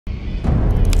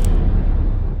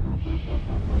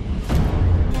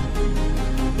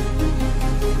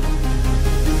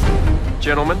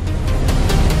gentlemen,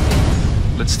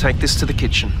 let's take this to the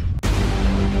kitchen.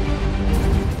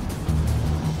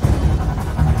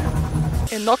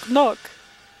 And knock knock.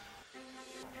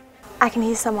 I can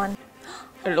hear someone.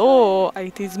 Hello,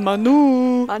 it is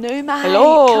Manu. Manu, mate,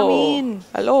 Hello. come in.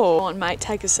 Hello. Come on, mate,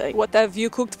 take a seat. What have you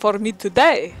cooked for me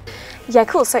today? Yeah,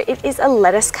 cool. So it is a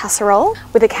lettuce casserole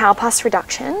with a cow pus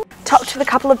reduction, topped with a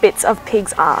couple of bits of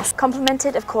pig's ass,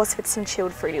 complemented, of course, with some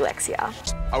chilled fruity Lexia.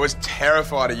 I was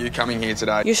terrified of you coming here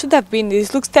today. You should have been.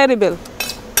 This looks terrible.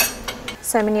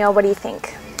 So, Manil, what do you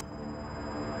think?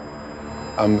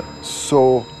 I'm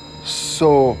so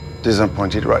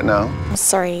disappointed right now. I'm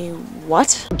sorry,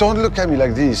 what? Don't look at me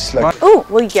like this. Like, Ooh,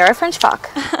 well, you're a French fuck.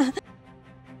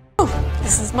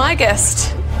 This is my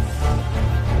guest.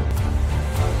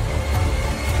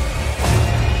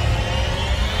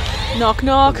 Knock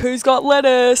knock, who's got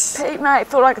lettuce? Pete, mate,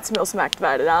 thought I could smell some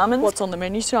activated almonds. What's on the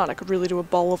menu tonight? I could really do a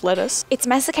bowl of lettuce. It's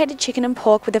masticated chicken and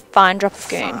pork with a fine drop of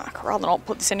goon. Fuck, I'd rather not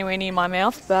put this anywhere near my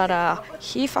mouth, but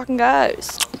here fucking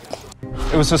goes.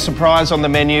 It was a surprise on the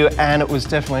menu, and it was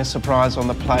definitely a surprise on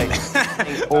the plate.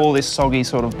 All this soggy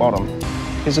sort of bottom.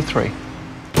 Here's a 3.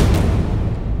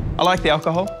 I like the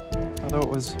alcohol. I thought it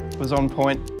was on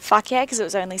point. Fuck yeah, because it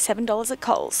was only $7 at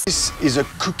Coles. this is a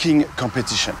cooking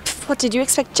competition. What, did you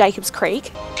expect Jacob's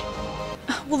Creek?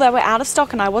 Well, they were out of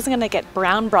stock and I wasn't going to get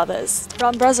Brown Brothers.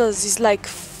 Brown Brothers is like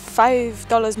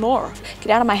 $5 more.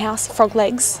 Get out of my house, frog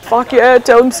legs. Fuck yeah,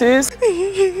 tell them sis.